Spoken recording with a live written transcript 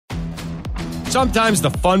Sometimes the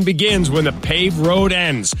fun begins when the paved road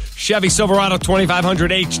ends. Chevy Silverado 2500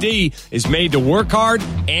 HD is made to work hard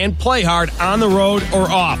and play hard on the road or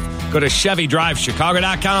off. Go to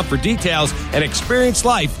ChevyDriveChicago.com for details and experience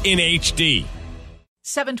life in HD.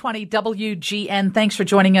 720 WGN. Thanks for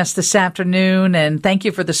joining us this afternoon, and thank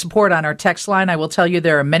you for the support on our text line. I will tell you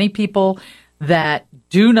there are many people that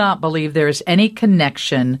do not believe there is any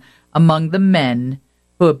connection among the men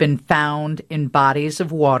who have been found in bodies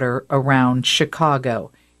of water around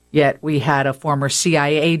Chicago. Yet we had a former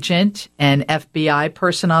CIA agent and FBI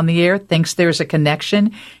person on the air thinks there's a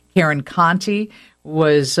connection. Karen Conti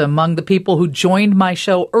was among the people who joined my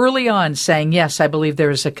show early on saying, yes, I believe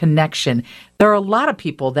there is a connection. There are a lot of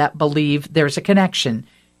people that believe there's a connection.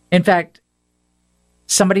 In fact,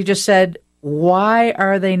 somebody just said, why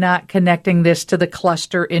are they not connecting this to the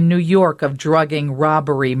cluster in New York of drugging,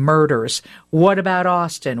 robbery, murders? What about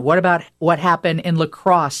Austin? What about what happened in La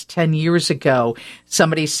Crosse 10 years ago?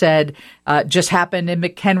 Somebody said just happened in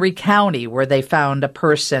McHenry County where they found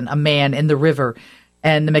a man in the river.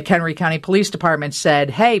 And the McHenry County Police Department said,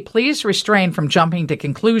 hey, please restrain from jumping to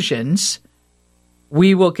conclusions.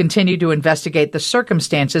 We will continue to investigate the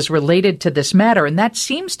circumstances related to this matter. And that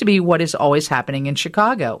seems to be what is always happening in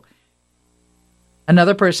Chicago.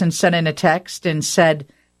 Another person sent in a text and said,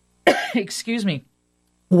 excuse me,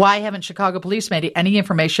 why haven't Chicago police made any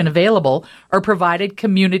information available or provided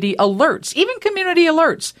community alerts, even community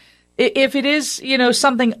alerts? If it is,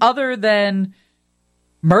 something other than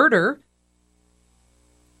murder,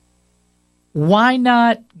 why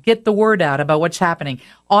not get the word out about what's happening?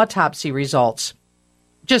 Autopsy results.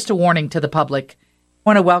 Just a warning to the public. I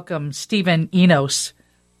want to welcome Stephen Enos.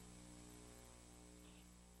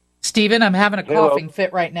 Stephen, I'm having a coughing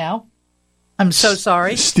fit right now. I'm so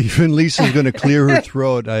sorry. Stephen, Lisa's going to clear her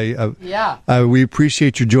throat. We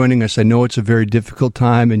appreciate you joining us. I know it's a very difficult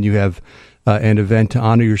time, and you have an event to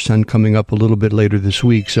honor your son coming up a little bit later this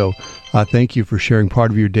week. So thank you for sharing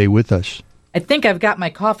part of your day with us. I think I've got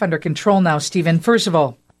my cough under control now, Stephen. First of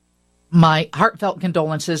all, my heartfelt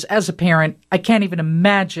condolences as a parent. I can't even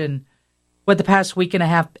imagine what the past week and a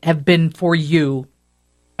half have been for you.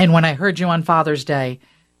 And when I heard you on Father's Day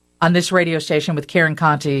on this radio station with Karen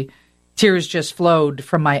Conti, tears just flowed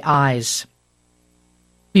from my eyes.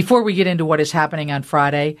 Before we get into what is happening on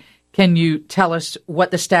Friday, can you tell us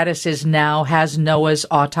what the status is now? Has Noah's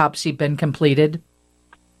autopsy been completed?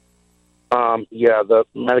 Yeah, the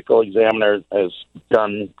medical examiner has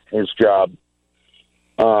done his job.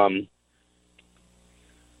 I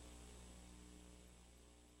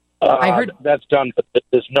heard that's done, but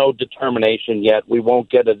there's no determination yet. We won't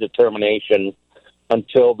get a determination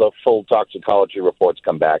until the full toxicology reports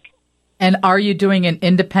come back. And are you doing an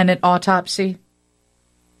independent autopsy?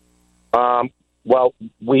 Well,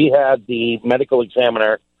 we had the medical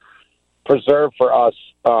examiner preserve for us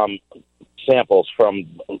samples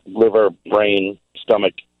from liver, brain,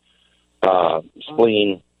 stomach,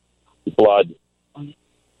 spleen, blood,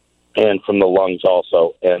 and from the lungs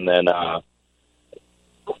also. And then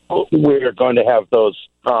we're going to have those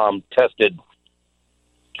tested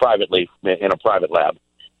privately in a private lab.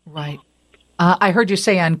 Right. I heard you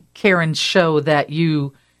say on Karen's show that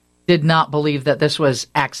you did not believe that this was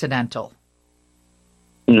accidental.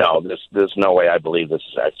 No, there's no way I believe this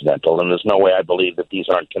is accidental, and there's no way I believe that these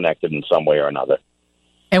aren't connected in some way or another.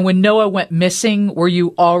 And when Noah went missing, were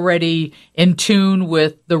you already in tune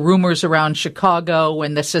with the rumors around Chicago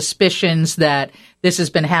and the suspicions that this has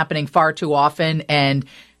been happening far too often and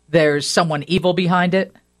there's someone evil behind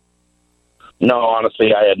it? No,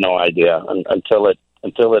 honestly, I had no idea until it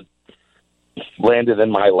landed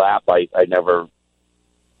in my lap. I never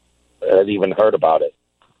had even heard about it.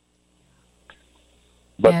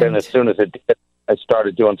 But then as soon as it did, I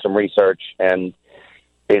started doing some research, and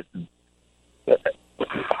I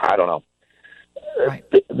don't know. Right.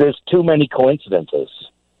 There's too many coincidences.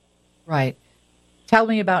 Right. Tell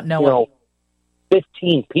me about Noah.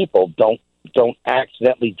 15 people don't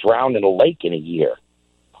accidentally drown in a lake in a year.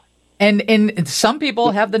 And some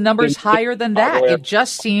people have the numbers higher than that. It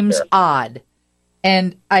just seems odd.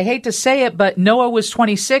 And I hate to say it, but Noah was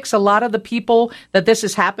 26. A lot of the people that this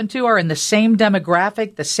has happened to are in the same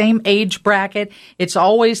demographic, the same age bracket. It's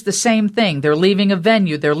always the same thing. They're leaving a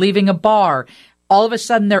venue. They're leaving a bar. All of a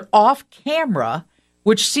sudden, they're off camera,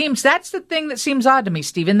 that's the thing that seems odd to me,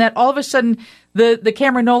 Stephen, that all of a sudden the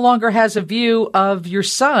camera no longer has a view of your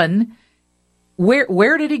son.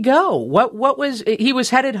 Where did he go? He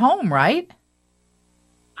was headed home, right?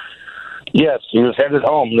 Yes, he was headed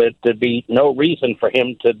home. There'd be no reason for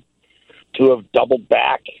him to have doubled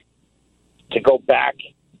back, to go back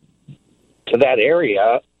to that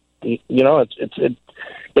area. It's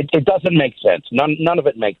It doesn't make sense. None of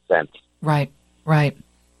it makes sense. Right.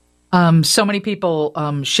 So many people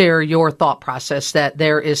share your thought process that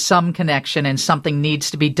there is some connection and something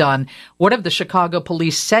needs to be done. What have the Chicago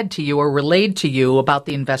police said to you or relayed to you about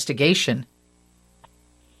the investigation?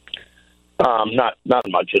 Not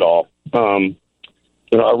much at all.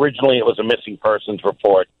 Originally it was a missing persons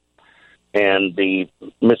report, and the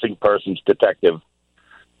missing persons detective.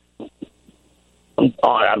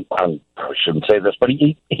 I shouldn't say this, but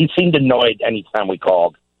he seemed annoyed anytime we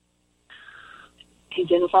called. He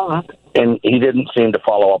didn't follow up. And he didn't seem to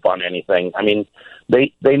follow up on anything. I mean,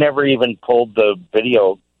 they never even pulled the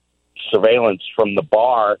video surveillance from the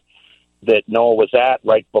bar that Noah was at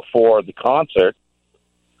right before the concert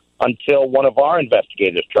until one of our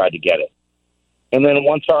investigators tried to get it. And then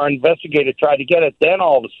once our investigator tried to get it, then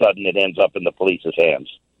all of a sudden it ends up in the police's hands.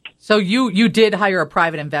 So you did hire a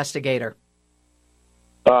private investigator?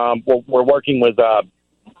 Well, we're working with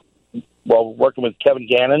Kevin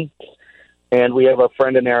Gannon. And we have a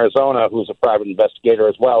friend in Arizona who's a private investigator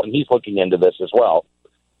as well, and he's looking into this as well.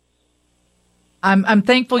 I'm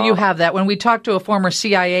thankful you have that. When we talked to a former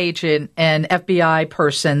CIA agent and FBI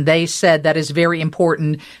person, they said that is very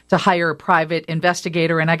important to hire a private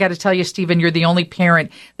investigator. And I got to tell you, Stephen, you're the only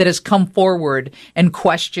parent that has come forward and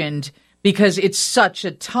questioned, because it's such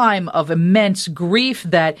a time of immense grief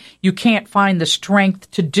that you can't find the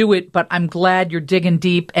strength to do it. But I'm glad you're digging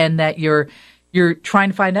deep and that you're trying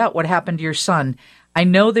to find out what happened to your son. I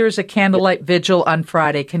know there's a candlelight vigil on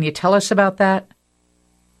Friday. Can you tell us about that?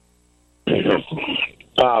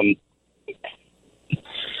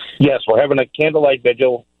 Yes, we're having a candlelight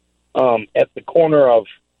vigil at the corner of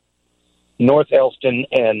North Elston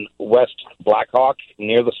and West Blackhawk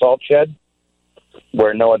near the salt shed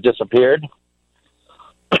where Noah disappeared.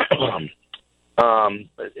 It's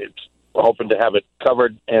hoping to have it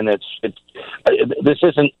covered, and this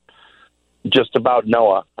isn't just about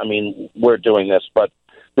Noah. I mean, we're doing this, but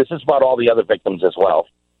this is about all the other victims as well.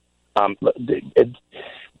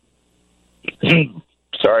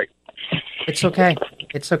 Sorry. It's okay.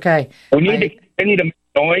 It's okay. We need to continue to make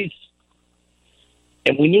noise,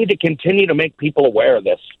 and we need to continue to make people aware of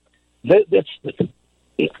this.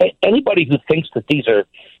 Anybody who thinks that these are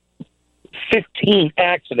 15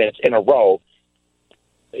 accidents in a row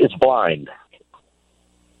is blind.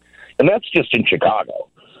 And that's just in Chicago.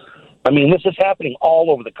 I mean, this is happening all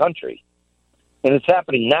over the country, and it's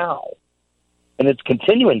happening now, and it's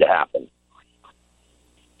continuing to happen.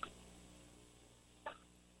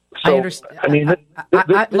 So, I understand. I mean,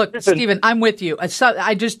 look, Stephen, I'm with you.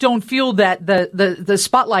 I just don't feel that the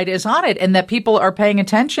spotlight is on it and that people are paying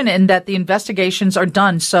attention and that the investigations are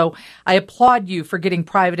done. So I applaud you for getting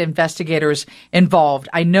private investigators involved.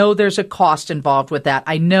 I know there's a cost involved with that.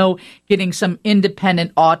 I know getting some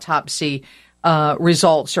independent autopsy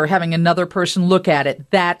results or having another person look at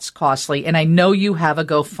it, that's costly. And I know you have a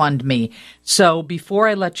GoFundMe. So before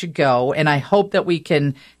I let you go, and I hope that we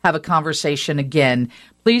can have a conversation again,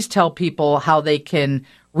 please tell people how they can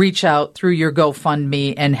reach out through your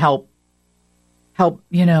GoFundMe and help, with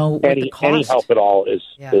the cost. Any help at all is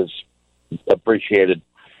appreciated.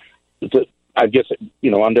 I guess,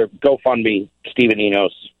 under GoFundMe, Stephen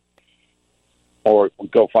Enos, or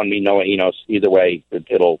GoFundMe, Noah Enos, either way,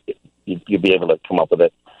 you'll be able to come up with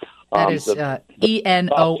it. That is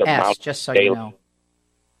ENOS, just so you know.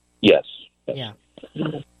 Yes. Yeah.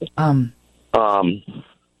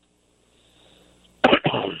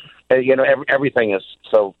 Everything is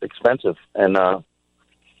so expensive, and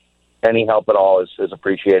any help at all is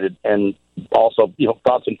appreciated. And also,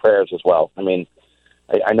 thoughts and prayers as well. I mean,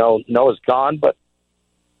 I know Noah's gone, but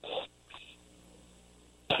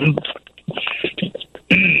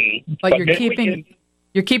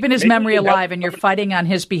you're keeping his memory alive, and you're fighting on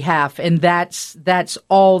his behalf, and that's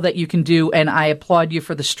all that you can do. And I applaud you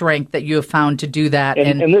for the strength that you have found to do that.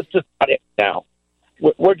 And this is not it now.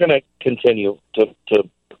 We're going to continue to.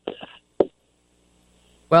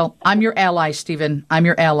 Well, I'm your ally, Stephen. I'm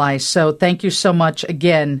your ally. So thank you so much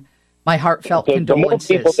again. My heartfelt condolences.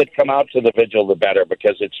 The more people that come out to the vigil, the better,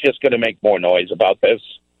 because it's just going to make more noise about this.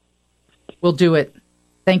 We'll do it.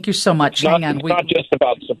 Thank you so much. Hang on. It's not just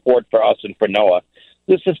about support for us and for Noah.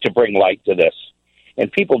 This is to bring light to this, and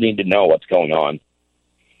people need to know what's going on.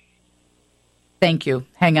 Thank you.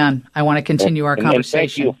 Hang on. I want to continue our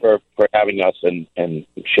conversation. And thank you for having us and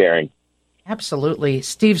sharing. Absolutely.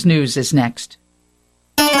 Steve's News is next.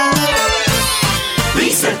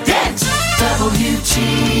 Lisa Dent,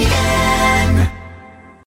 WGN.